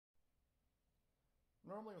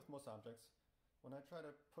Normally with most objects, when I try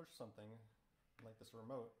to push something like this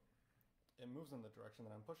remote, it moves in the direction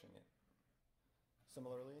that I'm pushing it.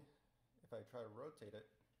 Similarly, if I try to rotate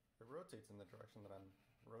it, it rotates in the direction that I'm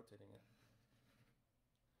rotating it.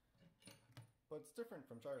 But it's different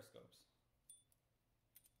from gyroscopes.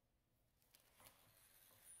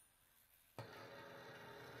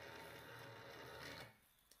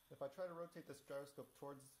 If I try to rotate this gyroscope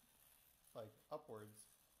towards, like,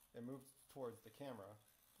 upwards, it moves towards the camera,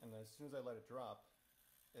 and as soon as I let it drop,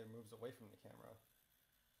 it moves away from the camera.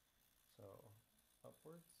 So,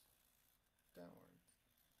 upwards, downwards,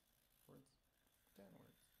 upwards,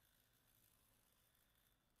 downwards.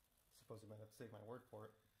 Suppose you might have to take my word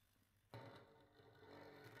for it.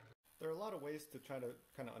 There are a lot of ways to try to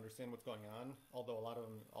kind of understand what's going on, although a lot of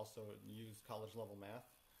them also use college level math.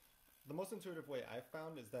 The most intuitive way I've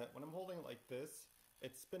found is that when I'm holding it like this,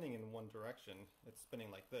 it's spinning in one direction. It's spinning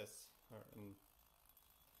like this.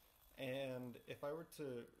 And if I were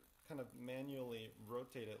to kind of manually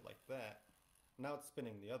rotate it like that, now it's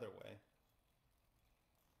spinning the other way.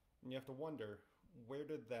 And you have to wonder, where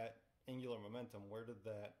did that angular momentum, where did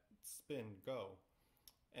that spin go?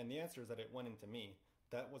 And the answer is that it went into me.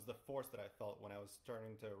 That was the force that I felt when I was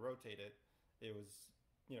starting to rotate it. It was,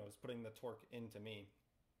 it was putting the torque into me.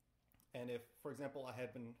 And if, for example, I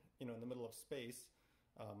had been, in the middle of space,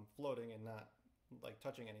 floating and not like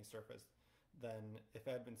touching any surface, then if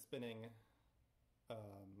I had been spinning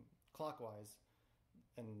clockwise,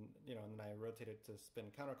 and and then I rotated to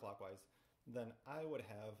spin counterclockwise, then I would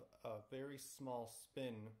have a very small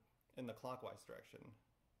spin in the clockwise direction.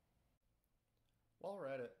 While we're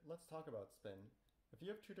at it, let's talk about spin. If you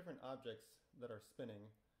have two different objects that are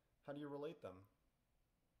spinning, how do you relate them?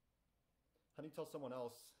 How do you tell someone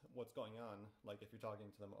else what's going on, like if you're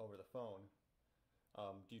talking to them over the phone?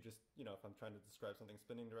 Do you just, if I'm trying to describe something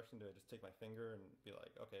spinning direction, do I just take my finger and be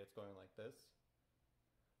like, okay, it's going like this?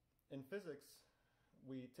 In physics,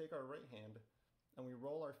 we take our right hand and we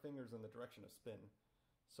roll our fingers in the direction of spin.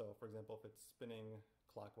 So, for example, if it's spinning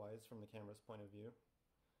clockwise from the camera's point of view,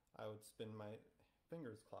 I would spin my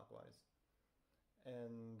fingers clockwise.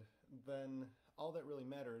 And then all that really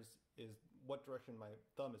matters is what direction my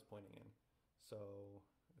thumb is pointing in. So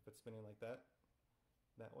if it's spinning like that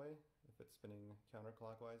way. If it's spinning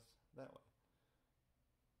counterclockwise, that way.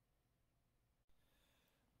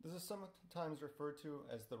 This is sometimes referred to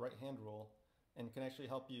as the right hand rule, and can actually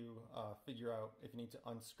help you figure out if you need to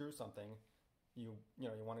unscrew something. You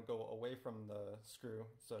want to go away from the screw,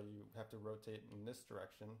 so you have to rotate in this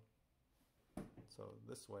direction, so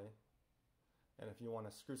this way. And if you want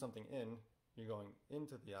to screw something in, you're going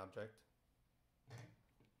into the object,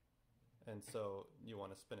 and so you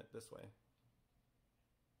want to spin it this way.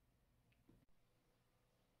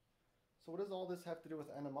 So what does all this have to do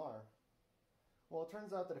with NMR? Well, it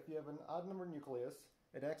turns out that if you have an odd number nucleus,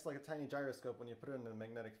 it acts like a tiny gyroscope when you put it in a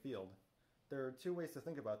magnetic field. There are two ways to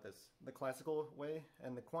think about this, the classical way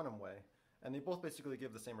and the quantum way, and they both basically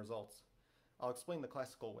give the same results. I'll explain the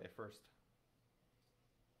classical way first.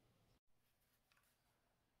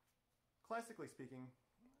 Classically speaking,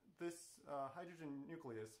 this hydrogen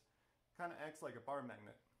nucleus kind of acts like a bar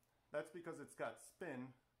magnet. That's because it's got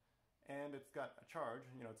spin and it's got a charge.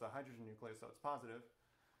 It's a hydrogen nucleus, so it's positive.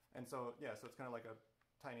 And so, so it's kind of like a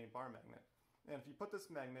tiny bar magnet. And if you put this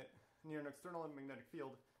magnet near an external magnetic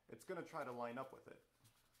field, it's going to try to line up with it.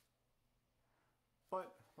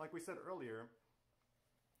 But, like we said earlier,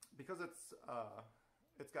 because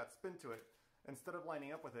it's got spin to it, instead of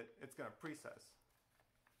lining up with it, it's going to precess.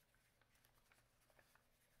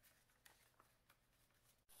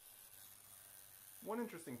 One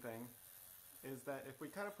interesting thing is that if we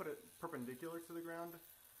kind of put it perpendicular to the ground,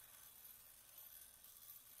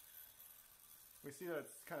 we see that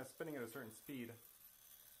it's kind of spinning at a certain speed.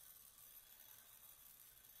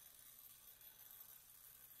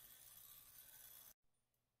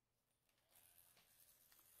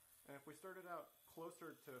 And if we started out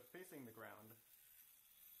closer to facing the ground,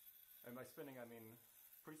 and by spinning I mean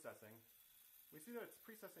precessing, we see that it's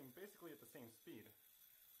precessing basically at the same speed.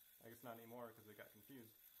 I guess not anymore because it got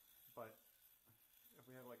confused, but if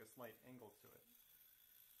we have like a slight angle to it.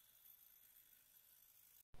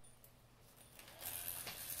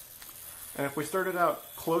 And if we started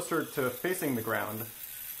out closer to facing the ground,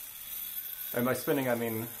 and by spinning I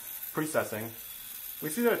mean precessing, we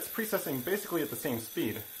see that it's precessing basically at the same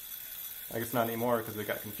speed. I guess not anymore because it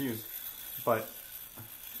got confused, but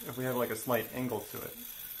if we have like a slight angle to it.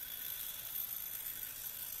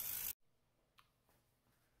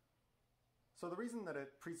 So the reason that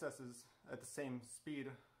it precesses at the same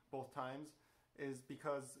speed both times is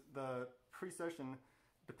because the precession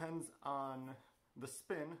depends on the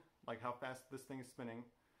spin, like how fast this thing is spinning,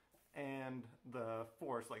 and the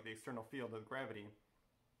force, like the external field of gravity.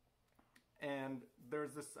 And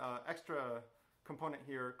there's this extra component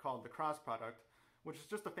here called the cross product, which is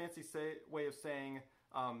just a fancy way of saying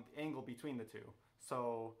the angle between the two.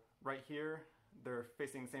 So right here, they're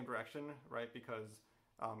facing the same direction, right? Because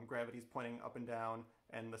gravity's pointing up and down,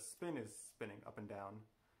 and the spin is spinning up and down.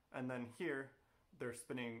 And then here, they're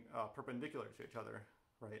spinning perpendicular to each other,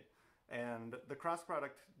 right? And the cross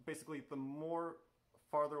product, basically, the more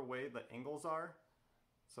farther away the angles are,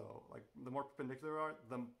 so like the more perpendicular are,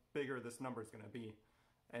 the bigger this number is going to be.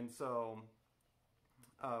 And so,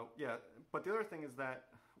 yeah, but the other thing is that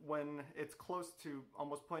when it's close to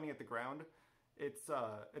almost pointing at the ground, it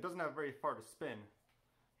doesn't have very far to spin,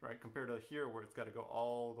 right? Compared to here where it's got to go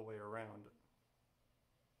all the way around.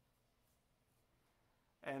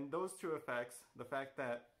 And those two effects, the fact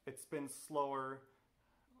that it spins slower,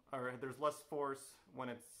 or there's less force when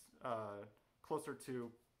it's closer to,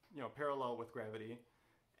 parallel with gravity,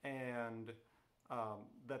 and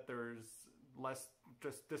that there's less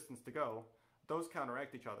just distance to go, those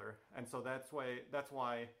counteract each other. And so that's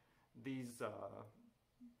why these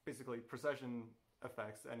basically precession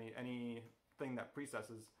effects, anything that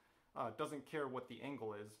precesses, doesn't care what the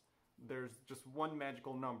angle is. There's just one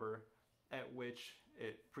magical number at which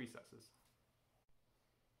it precesses.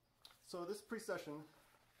 So this precession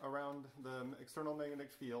around the external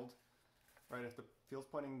magnetic field, right, if the field's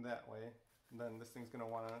pointing that way, then this thing's going to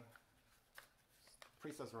want to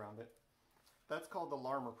precess around it. That's called the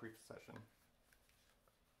Larmor Precession.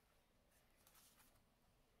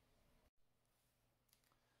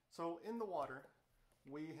 So in the water,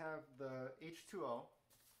 we have the H2O,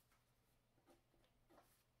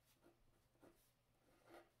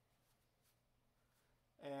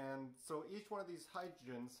 and so each one of these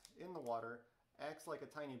hydrogens in the water acts like a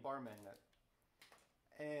tiny bar magnet.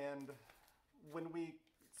 And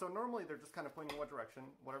so normally they're just kind of pointing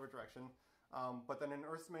whatever direction, but then in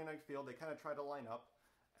Earth's magnetic field they kind of try to line up,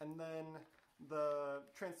 and then the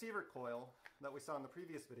transceiver coil that we saw in the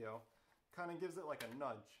previous video kind of gives it like a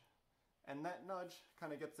nudge, and that nudge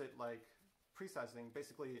kind of gets it like precessing.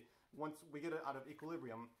 Basically, once we get it out of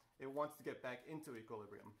equilibrium, it wants to get back into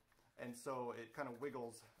equilibrium, and so it kind of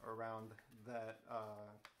wiggles around that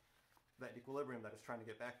equilibrium that it's trying to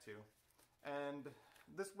get back to. And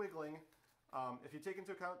this wiggling, if you take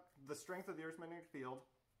into account the strength of the Earth's magnetic field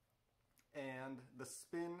and the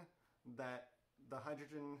spin that the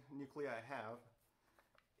hydrogen nuclei have,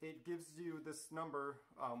 it gives you this number,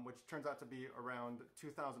 which turns out to be around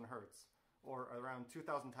 2,000 hertz, or around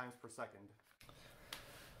 2,000 times per second.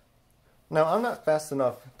 Now, I'm not fast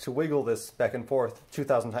enough to wiggle this back and forth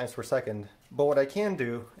 2,000 times per second, but what I can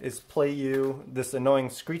do is play you this annoying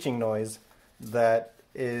screeching noise that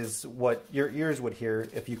is what your ears would hear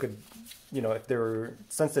if you could, if they were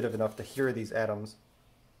sensitive enough to hear these atoms.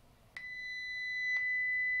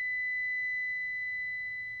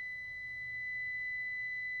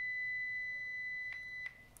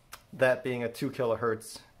 That being a 2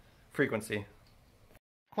 kilohertz frequency.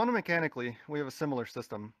 Quantum mechanically, we have a similar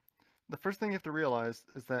system. The first thing you have to realize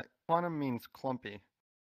is that quantum means clumpy.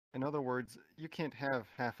 In other words, you can't have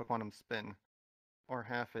half a quantum spin or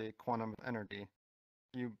half a quantum energy.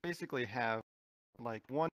 You basically have like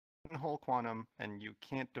one whole quantum and you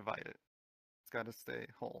can't divide it. It's got to stay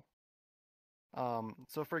whole.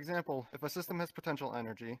 So for example, if a system has potential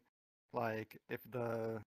energy, like if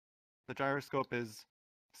the gyroscope is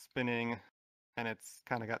spinning and it's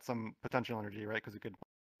kind of got some potential energy, right? Because you could,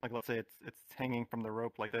 like, let's say it's hanging from the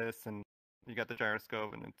rope like this, and you got the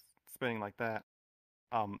gyroscope and it's spinning like that.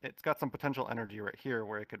 It's got some potential energy right here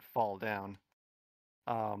where it could fall down.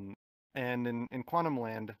 And in quantum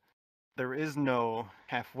land, there is no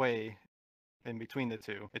halfway in between the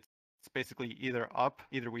two. It's basically either up,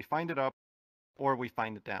 either we find it up, or we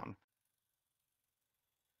find it down.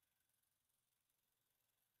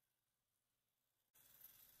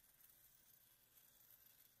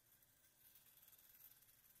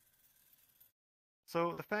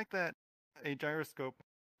 So the fact that a gyroscope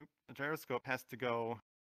has to go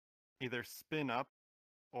either spin up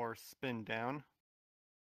or spin down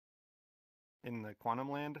in the quantum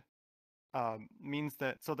land means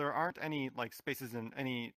that, so there aren't any like spaces in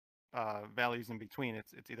any values in between.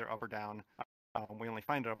 It's either up or down. We only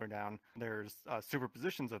find it up or down. There's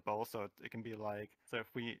superpositions of both, so it can be like, so if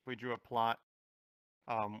we drew a plot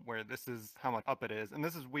where this is how much up it is, and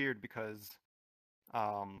this is weird because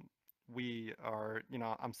we are,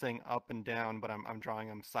 I'm saying up and down, but I'm drawing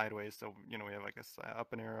them sideways, so we have like a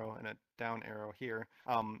up an arrow and a down arrow here.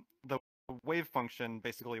 The wave function,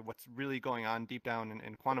 basically what's really going on deep down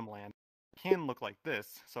in quantum land, can look like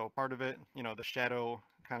this. So part of it, the shadow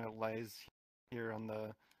kind of lies here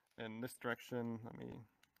in this direction.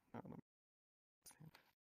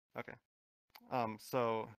 Okay.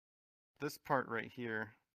 So this part right here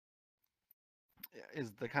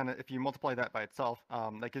is the kind of, if you multiply that by itself,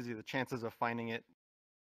 that gives you the chances of finding it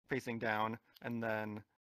facing down, and then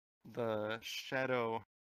the shadow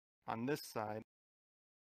on this side,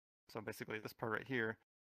 so basically this part right here,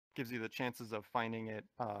 gives you the chances of finding it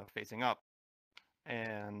facing up.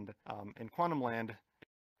 And in quantum land,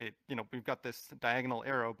 we've got this diagonal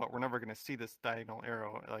arrow, but we're never going to see this diagonal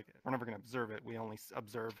arrow. Like, we're never going to observe it. We only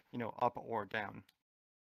observe, up or down.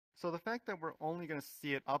 So the fact that we're only going to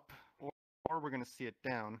see it up or we're going to see it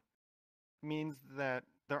down means that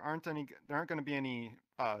there aren't going to be any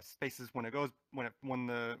spaces when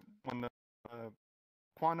the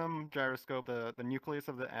quantum gyroscope, the nucleus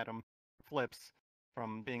of the atom, flips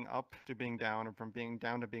from being up to being down, or from being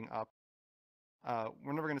down to being up.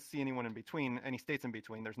 We're never going to see any states in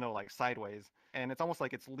between. There's no like sideways, and it's almost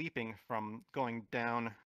like it's leaping from going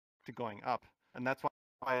down to going up, and that's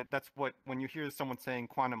what when you hear someone saying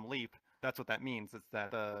quantum leap, that's what that means. It's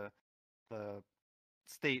that the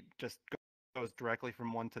state just goes directly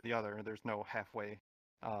from one to the other. There's no halfway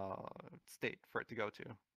state for it to go to.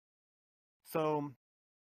 So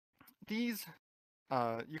these,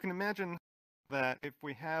 you can imagine that if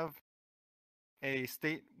we have a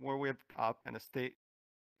state where we have up and a state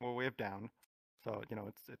where we have down, so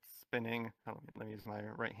it's spinning. Let me use my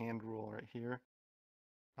right hand rule right here.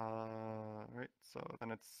 Right, so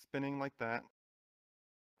then it's spinning like that,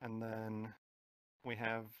 and then we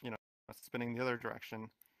have spinning the other direction.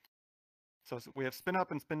 So we have spin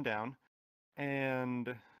up and spin down,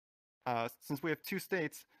 and since we have two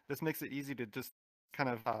states, this makes it easy to just kind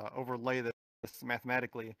of overlay this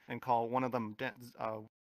mathematically and call one of them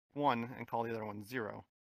 1 and call the other one 0.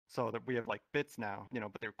 So that we have like bits now,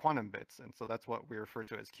 but they're quantum bits, and so that's what we refer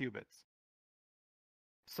to as qubits.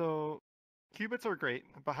 So qubits are great,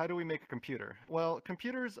 but how do we make a computer? Well,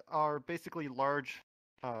 computers are basically large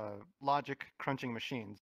logic crunching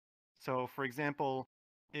machines. So for example,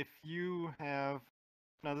 if you have,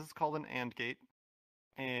 now this is called an AND gate,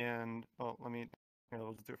 and well,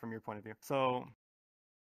 let's do it from your point of view. So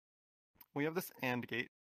we have this AND gate,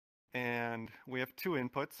 and we have two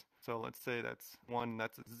inputs. So let's say that's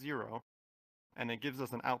 0, and it gives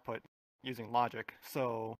us an output using logic.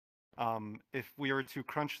 So if we were to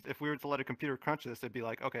let a computer crunch this, it'd be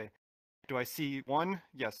like, okay, do I see 1?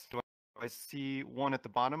 Yes. Do I see 1 at the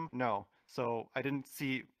bottom? No. So I didn't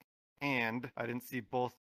see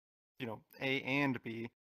both, A and B.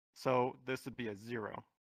 So this would be a 0.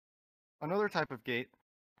 Another type of gate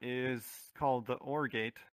is called the OR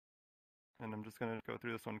gate, and I'm just going to go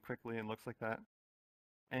through this one quickly. It looks like that.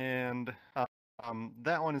 And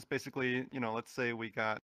that one is basically, let's say we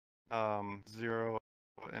got 0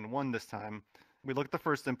 and 1 this time. We look at the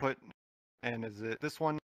first input, and is it this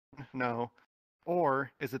one? No.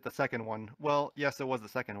 Or is it the second one? Well, yes, it was the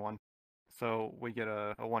second one. So we get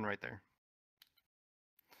a 1 right there.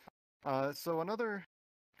 So another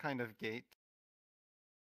kind of gate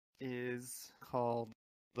is called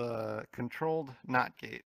the controlled NOT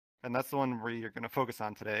gate. And that's the one where you're going to focus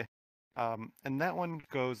on today. And that one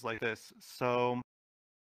goes like this. So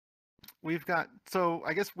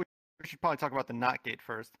I guess we should probably talk about the NOT gate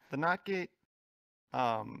first. The NOT gate,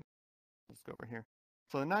 let's go over here.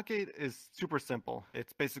 So the NOT gate is super simple.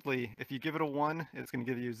 It's basically, if you give it a 1, it's going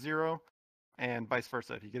to give you 0, and vice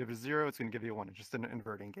versa. If you give it a 0, it's going to give you a 1. It's just an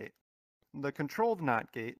inverting gate. The controlled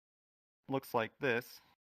NOT gate looks like this.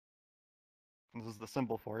 This is the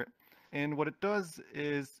symbol for it. And what it does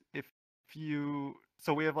is,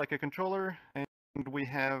 so we have like a controller, and we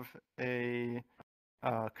have a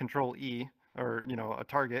control E, or a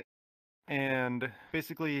target. And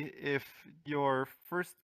basically, if your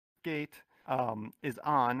first gate is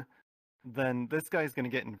on, then this guy is going to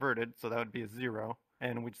get inverted, so that would be a 0,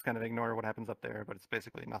 and we just kind of ignore what happens up there, but it's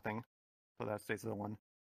basically nothing, so that stays as a 1.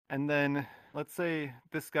 And then let's say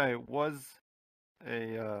this guy was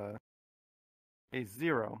a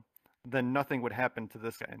 0, then nothing would happen to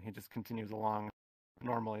this guy, and he just continues along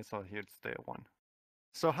normally, so he would stay at 1.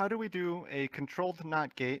 So how do we do a controlled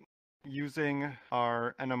NOT gate using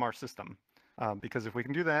our NMR system? Because if we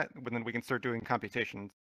can do that, then we can start doing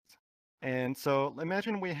computations. And so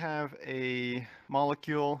imagine we have a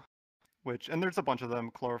molecule, and there's a bunch of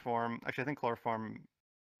them, chloroform. Actually, I think chloroform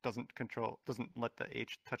doesn't let the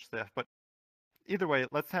H touch the F, but either way,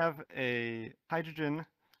 let's have a hydrogen,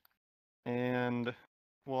 and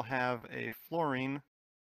we'll have a fluorine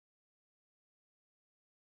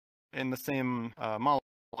in the same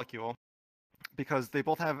molecule. because they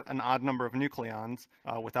both have an odd number of nucleons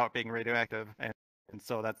without being radioactive, and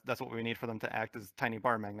so that's what we need for them to act as tiny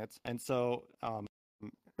bar magnets. And so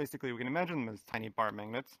basically we can imagine them as tiny bar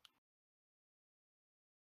magnets.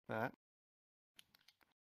 That.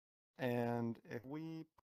 And if we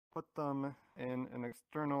put them in an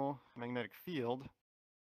external magnetic field,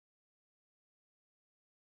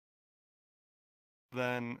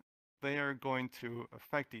 then they are going to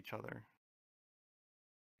affect each other.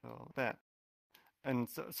 So that. And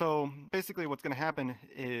so basically what's going to happen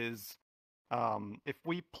is if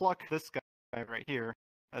we pluck this guy right here,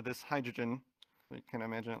 this hydrogen, you can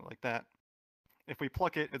imagine it like that. If we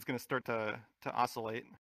pluck it, it's going to start to oscillate.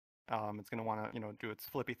 It's going to want to do its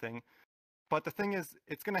flippy thing. But the thing is,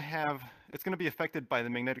 it's going to be affected by the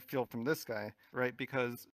magnetic field from this guy, right?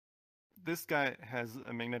 Because this guy has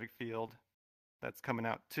a magnetic field that's coming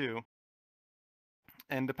out too.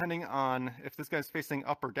 And depending on if this guy's facing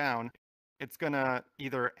up or down, it's going to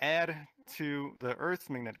either add to the Earth's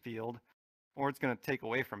magnetic field or it's going to take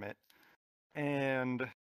away from it. And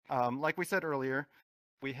like we said earlier,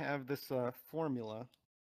 we have this formula.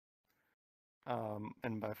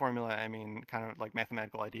 And by formula, I mean kind of like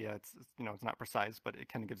mathematical idea. It's not precise, but it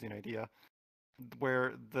kind of gives you an idea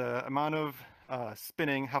where the amount of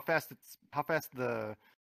spinning, how fast the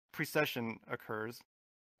precession occurs,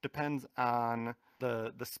 depends on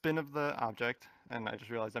the spin of the object. And I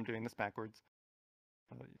just realized I'm doing this backwards.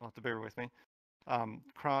 You'll have to bear with me.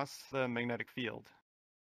 Cross the magnetic field.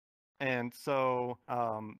 And so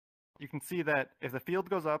you can see that if the field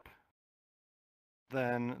goes up,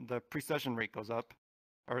 then the precession rate goes up.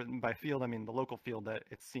 Or by field, I mean the local field that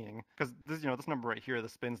it's seeing. Because this number right here, the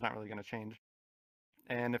spin's not really going to change.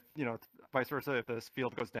 And if, vice versa, if this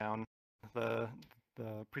field goes down, the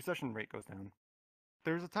precession rate goes down.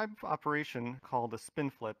 There's a type of operation called a spin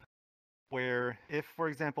flip, where if, for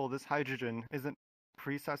example, this hydrogen isn't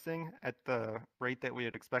precessing at the rate that we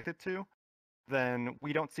had expected to, then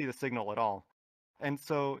we don't see the signal at all. And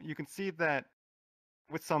so you can see that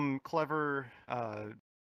with some clever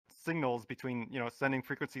signals between, sending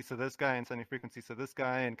frequencies to this guy and sending frequencies to this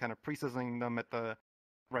guy and kind of precessing them at the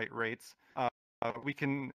right rates, we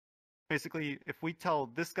can basically, if we tell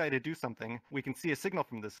this guy to do something, we can see a signal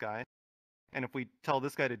from this guy. And if we tell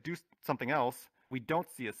this guy to do something else, we don't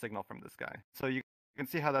see a signal from this guy. So you can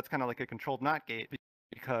see how that's kind of like a controlled NOT gate,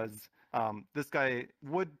 because this guy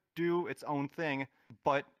would do its own thing,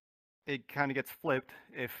 but it kind of gets flipped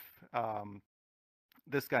if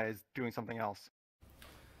this guy is doing something else.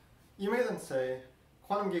 You may then say,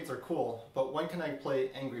 quantum gates are cool, but when can I play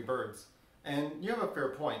Angry Birds? And you have a fair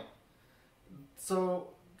point. So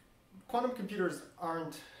quantum computers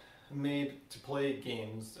aren't made to play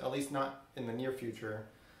games, at least not in the near future.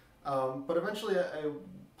 But eventually I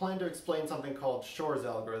plan to explain something called Shor's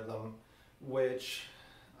algorithm, which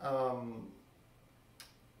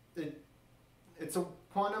it's a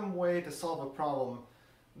quantum way to solve a problem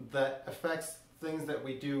that affects things that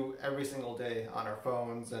we do every single day on our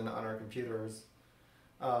phones and on our computers.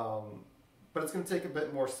 But it's going to take a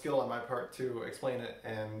bit more skill on my part to explain it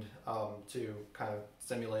and to kind of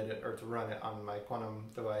simulate it or to run it on my quantum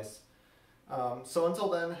device. So until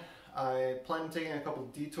then, I plan on taking a couple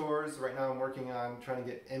detours. Right now I'm working on trying to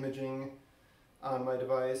get imaging on my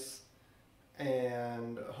device,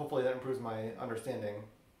 and hopefully that improves my understanding.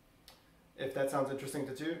 If that sounds interesting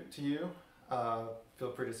to you,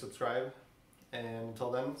 feel free to subscribe. And until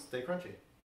then, stay crunchy.